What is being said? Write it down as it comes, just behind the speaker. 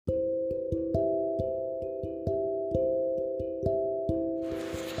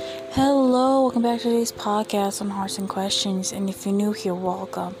Hello, welcome back to today's podcast on Hearts and Questions. And if you're new here,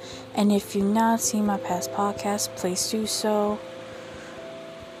 welcome. And if you've not seen my past podcasts, please do so.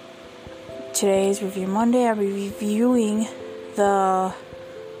 Today's Review Monday. I'll be reviewing the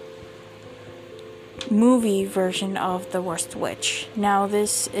movie version of The Worst Witch. Now,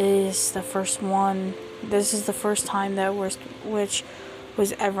 this is the first one. This is the first time that Worst Witch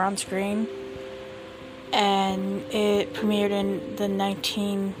was ever on screen. And it premiered in the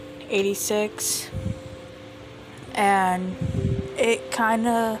 1986, and it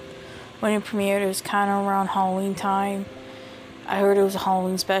when it premiered, it was kind of around Halloween time. I heard it was a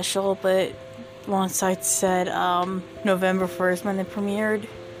Halloween special, but one site said November 1st when it premiered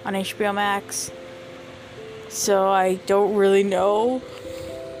on HBO Max. So I don't really know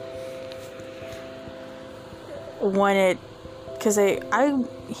when it, because I'm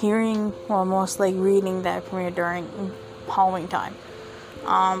hearing, most reading that it premiered during Halloween time.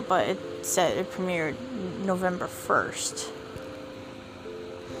 But it said it premiered November 1st.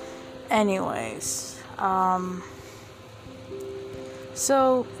 Anyways,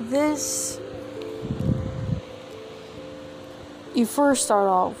 so this, you first start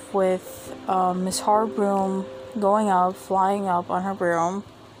off with Miss Harbroom flying up on her broom,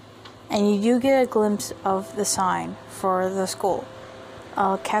 and you do get a glimpse of the sign for the school.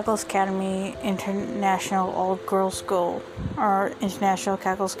 Cackles Academy International All-Girls School, or International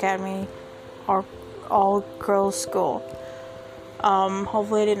Cackles Academy, or All-Girls School.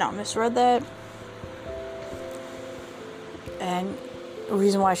 Hopefully I did not misread that. And the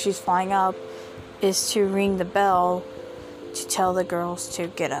reason why she's flying up is to ring the bell to tell the girls to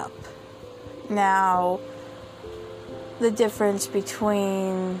get up. Now, the difference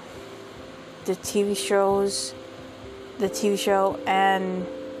between the TV show and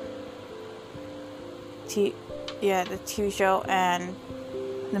the TV show and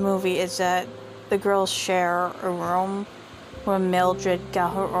the movie is that the girls share a room, where Mildred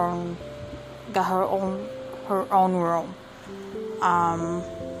got her own room.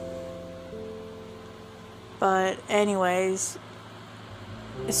 But anyways,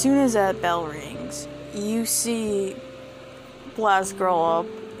 as soon as that bell rings, you see the last girl up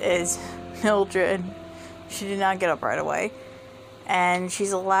is Mildred. She did not get up right away, and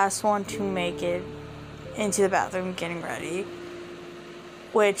she's the last one to make it into the bathroom getting ready,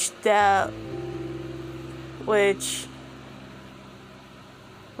 which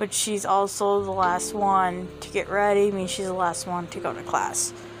she's also the last one to get ready, means she's the last one to go to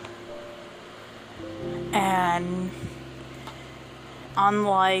class. And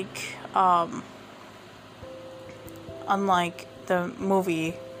unlike the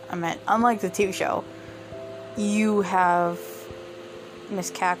movie, unlike the TV show, you have Miss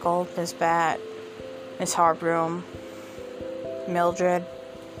Cackle, Miss Bat, Miss Harbroom, Mildred,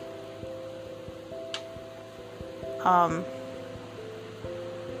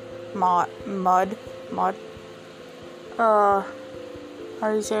 Mud, how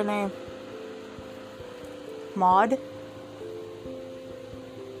do you say her name? Maud,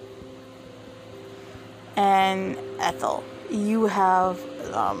 and Ethel. You have,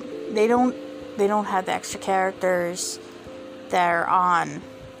 they don't have the extra characters that are on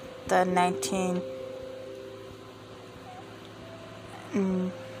the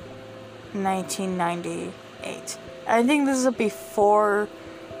 1998. I think this is before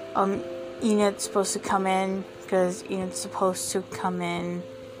Enid's supposed to come in, because Enid's supposed to come in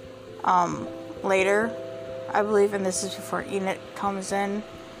later, I believe, and this is before Enid comes in.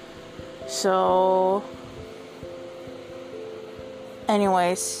 So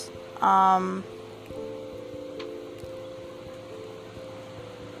anyways,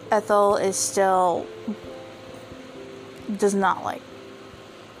 Ethel is still does not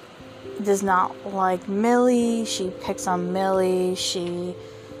like Millie. She picks on Millie. She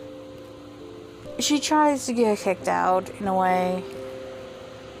tries to get kicked out in a way.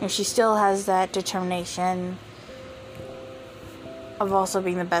 And she still has that determination of also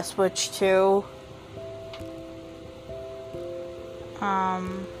being the best witch too.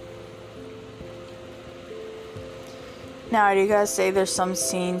 Now, I do gotta say, there's some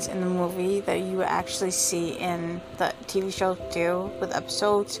scenes in the movie that you actually see in the TV show too, with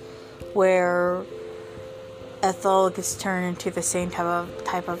episodes where Ethel gets turned into the same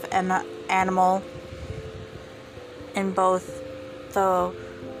type of animal in both the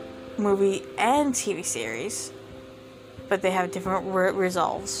movie and TV series, but they have different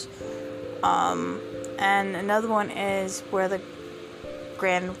resolves. And another one is where the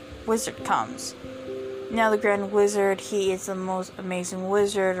Grand Wizard comes. Now, the Grand Wizard, he is the most amazing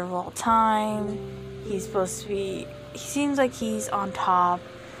wizard of all time. He's supposed to be, he seems like he's on top,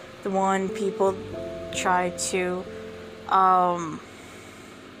 the one people try to, I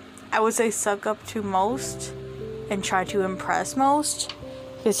would say, suck up to most and try to impress most,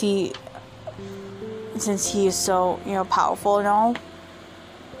 because since he is so, powerful and all.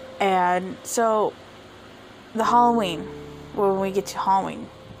 And so, the Halloween, when we get to Halloween,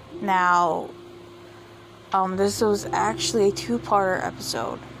 now, this was actually a 2-parter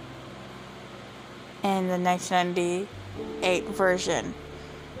episode in the 1998 version.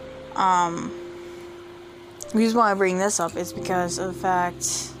 The reason why I bring this up is because of the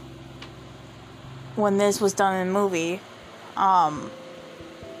fact when this was done in the movie,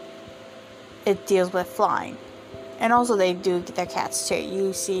 it deals with flying. And also they do get their cats too.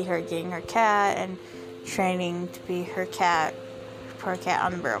 You see her getting her cat and training to be her cat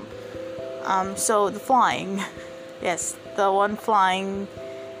on the broom. So the flying, yes, the one flying,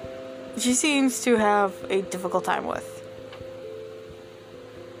 she seems to have a difficult time with.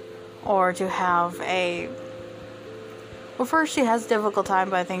 Or to have first she has a difficult time,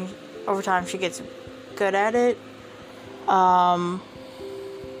 but I think over time she gets good at it.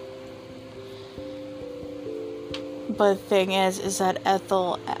 But the thing is that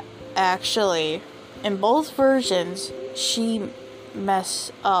Ethel actually, in both versions, she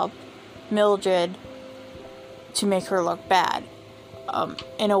messed up Mildred to make her look bad,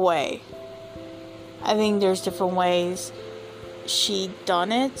 in a way. I think there's different ways she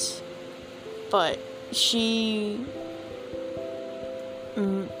done it, but she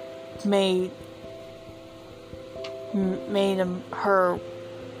made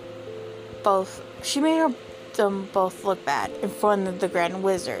them both look bad in front of the Grand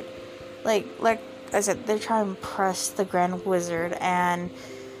Wizard. Like I said, they're trying to impress the Grand Wizard, and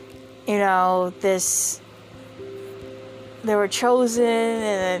they were chosen,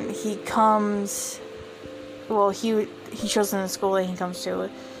 and then he comes. Well, he chosen the school that he comes to.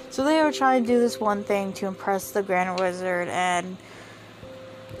 So they were trying to do this one thing to impress the Grand Wizard, and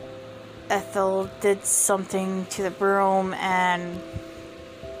Ethel did something to the broom, and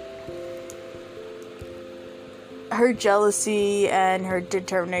her jealousy and her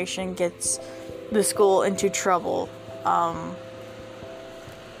determination gets the school into trouble,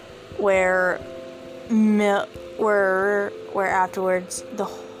 where afterwards the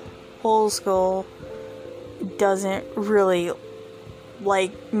whole school doesn't really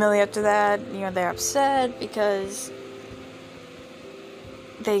like Millie after that. They're upset because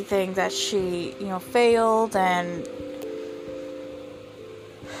they think that she, failed, and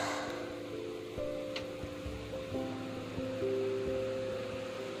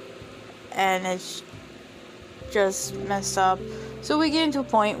it's just messed up. So we get into a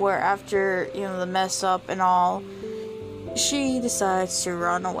point where after, the mess up and all, she decides to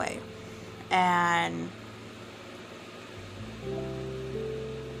run away. And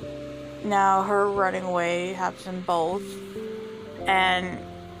now her running away happens in both. And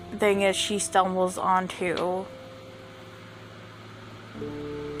the thing is, she stumbles onto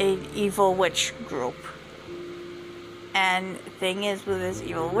an evil witch group. And the thing is, with this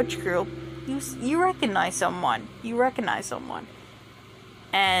evil witch group, you recognize someone.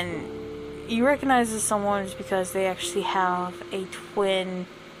 And you recognize someone just because they actually have a twin.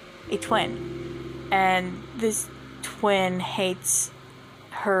 And this twin hates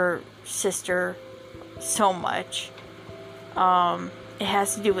her sister so much. It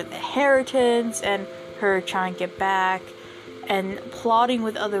has to do with inheritance and her trying to get back and plotting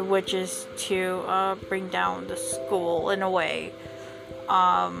with other witches to bring down the school in a way.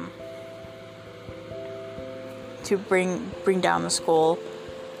 To bring down the school.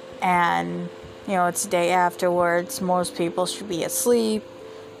 And, it's the day afterwards. Most people should be asleep.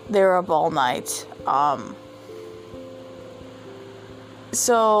 They're up all night.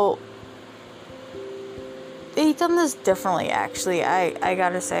 So they've done this differently, actually, I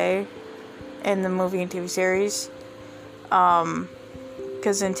gotta say, in the movie and TV series.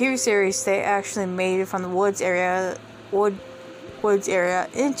 Because in TV series, they actually made it from the woods area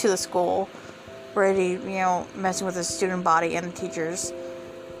into the school, ready, messing with the student body and the teachers.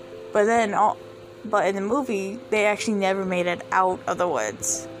 But in the movie, they actually never made it out of the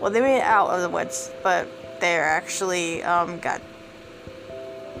woods. Well, they made it out of the woods, but they actually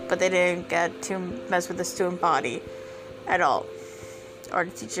but they didn't get to mess with the student body at all, or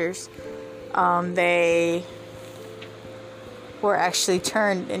the teachers. They were actually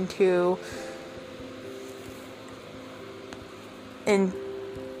turned into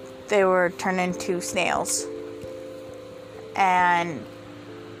snails. And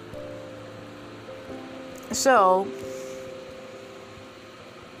so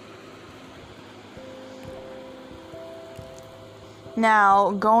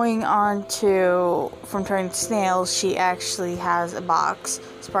Now, going on to from turning to snails, she actually has a box,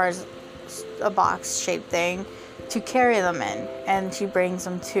 as far as a box-shaped thing, to carry them in, and she brings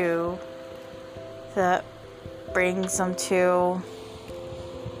them to the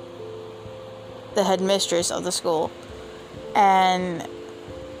headmistress of the school, and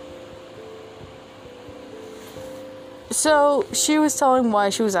so she was telling why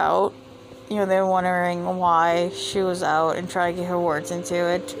she was out. They were wondering why she was out and trying to get her words into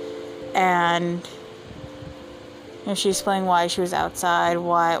it. And she explained why she was outside,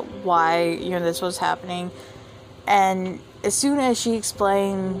 why this was happening. And as soon as she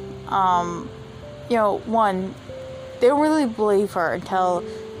explained, one, they don't really believe her until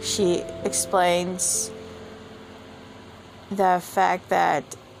she explains the fact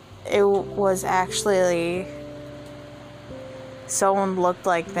that it was actually someone looked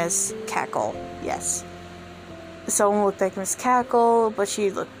like Miss Cackle. Yes. Someone looked like Miss Cackle, but she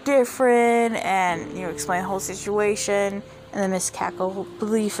looked different, and, explain the whole situation. And then Miss Cackle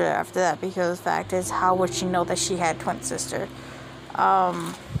believed her after that, because the fact is, how would she know that she had a twin sister?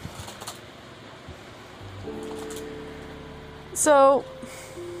 So,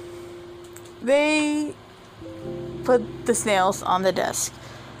 they put the snails on the desk,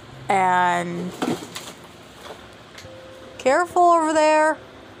 and... Careful over there.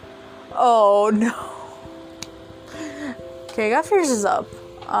 Oh, no. Okay, I gotta finish this up.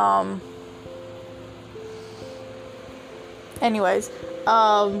 Anyways.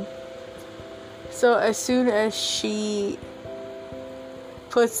 So as soon as she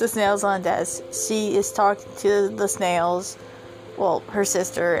puts the snails on the desk, she is talking to the snails, well, her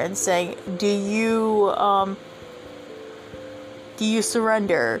sister, and saying, do you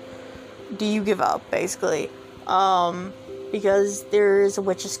surrender? Do you give up, basically? Because there is a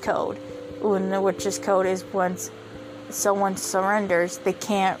witch's code. When the witch's code is once someone surrenders, they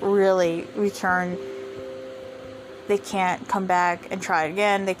can't really return. They can't come back and try it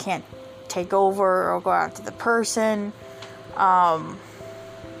again. They can't take over or go after the person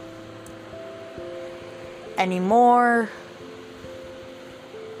anymore.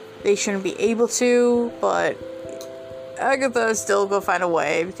 They shouldn't be able to, but Agatha is still gonna find a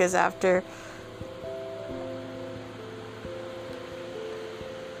way, because after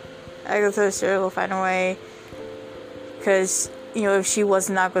Agatha will find a way, because, if she was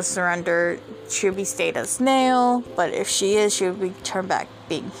not going to surrender, she would be stayed a snail, but if she is, she would return back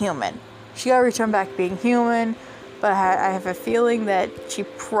being human. She got to return back being human, but I have a feeling that she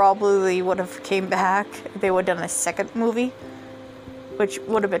probably would have came back if they would have done a second movie, which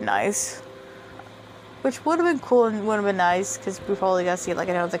would have been nice. Which would have been cool and would have been nice, because we probably got to see,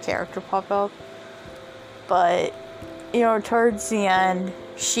 another character pop up. But, towards the end,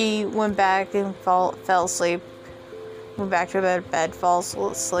 she went back and fell asleep. Went back to her bed, fell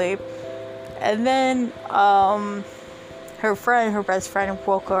asleep. And then, her best friend,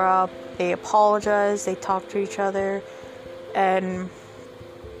 woke her up. They apologized. They talked to each other. And,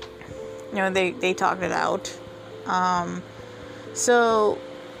 they talked it out. So,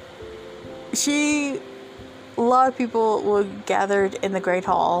 a lot of people were gathered in the Great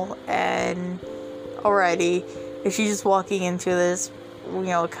Hall. And already, if she's just walking into this,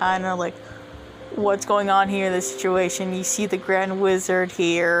 kind of like, what's going on here in this situation. You see the Grand Wizard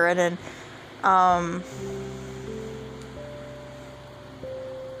here, and then,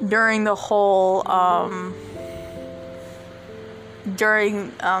 during the whole, the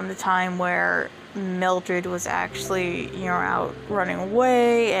time where Mildred was actually, out running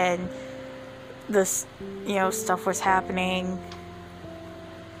away, and this, stuff was happening,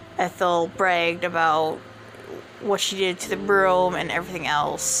 Ethel bragged about what she did to the broom and everything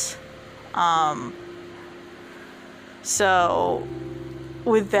else. So,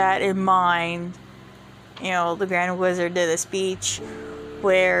 with that in mind, the Grand Wizard did a speech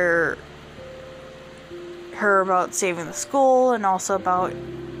where her about saving the school, and also about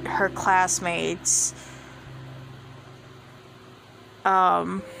her classmates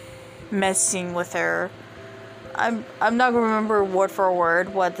messing with her. I'm not gonna remember word for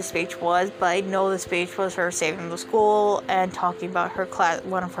word what the speech was, but I know the speech was her saving the school and talking about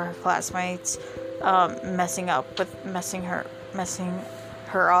one of her classmates messing her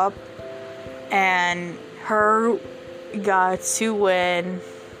up, and her got to win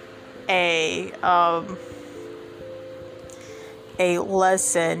a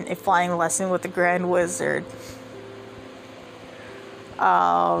flying lesson with the Grand Wizard.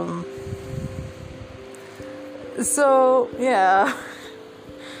 So, yeah.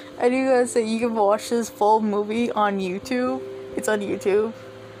 I do gotta say, you can watch this full movie on YouTube. It's on YouTube.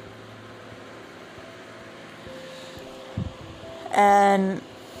 And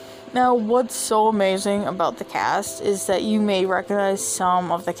now what's so amazing about the cast is that you may recognize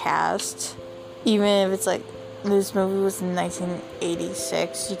some of the cast, even if it's like this movie was in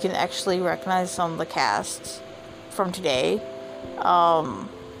 1986, you can actually recognize some of the cast from today,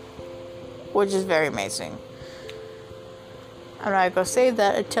 which is very amazing. I'm not gonna save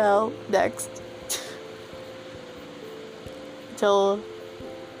that until next. Until.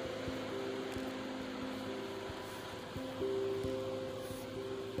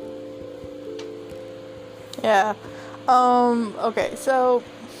 Yeah. Okay, so.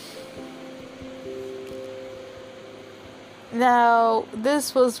 Now,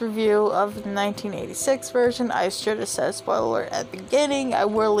 this was review of the 1986 version. I should have said spoiler alert at the beginning. I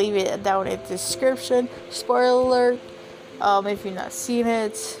will leave it down in the description. Spoiler alert. If you've not seen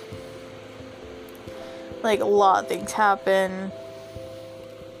it. Like, a lot of things happen.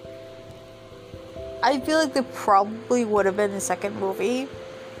 I feel like there probably would have been a second movie.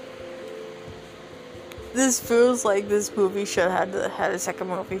 This feels like this movie should have had a second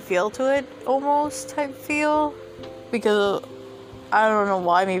movie feel to it. Almost type feel. Because I don't know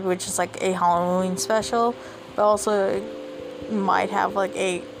why, maybe it's just like a Halloween special, but also it might have like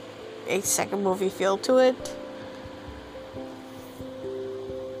a second movie feel to it.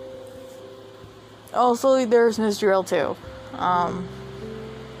 Also, there's Miss Drill too.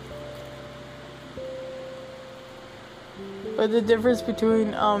 But the difference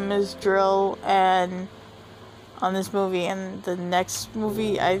between Miss Drill and on this movie and the next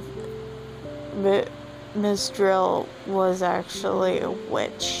movie, Miss Drill was actually a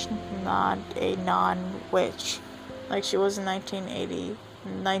witch, not a non-witch. Like she was in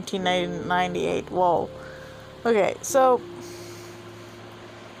 1998. Whoa. Okay, so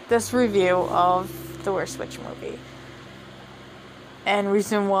this review of the worst witch movie. And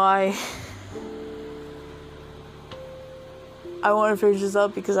reason why I want to finish this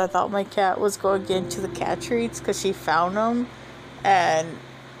up because I thought my cat was going to get into the cat treats because she found them. And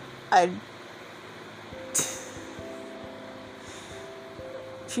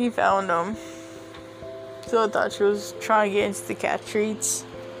she found them. So I thought she was trying to get into the cat treats.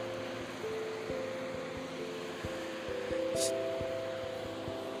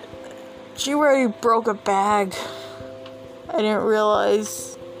 She already broke a bag. I didn't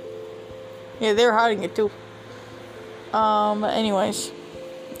realize. Yeah, they were hiding it too. Anyways,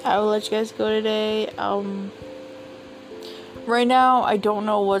 I will let you guys go today. Right now, I don't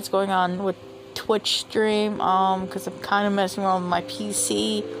know what's going on with Twitch stream, because I'm kind of messing around with my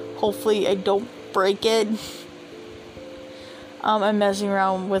PC. Hopefully, I don't break it. I'm messing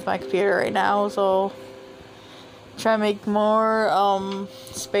around with my computer right now, so try to make more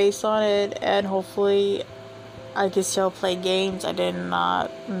space on it, and hopefully I can still play games. I did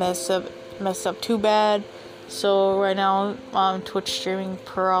not mess up too bad. So right now Twitch streaming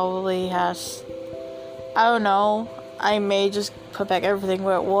probably has, I don't know, I may just put back everything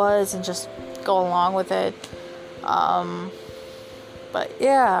where it was and just go along with it. But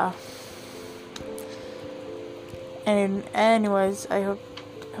yeah. And anyways, I hope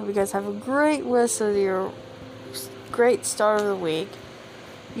you guys have a great rest of your great start of the week.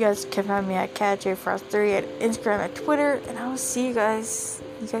 You guys can find me at CatJFrost3 at Instagram and Twitter, and I will see you guys.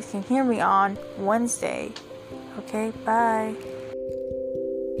 You guys can hear me on Wednesday. Okay, bye.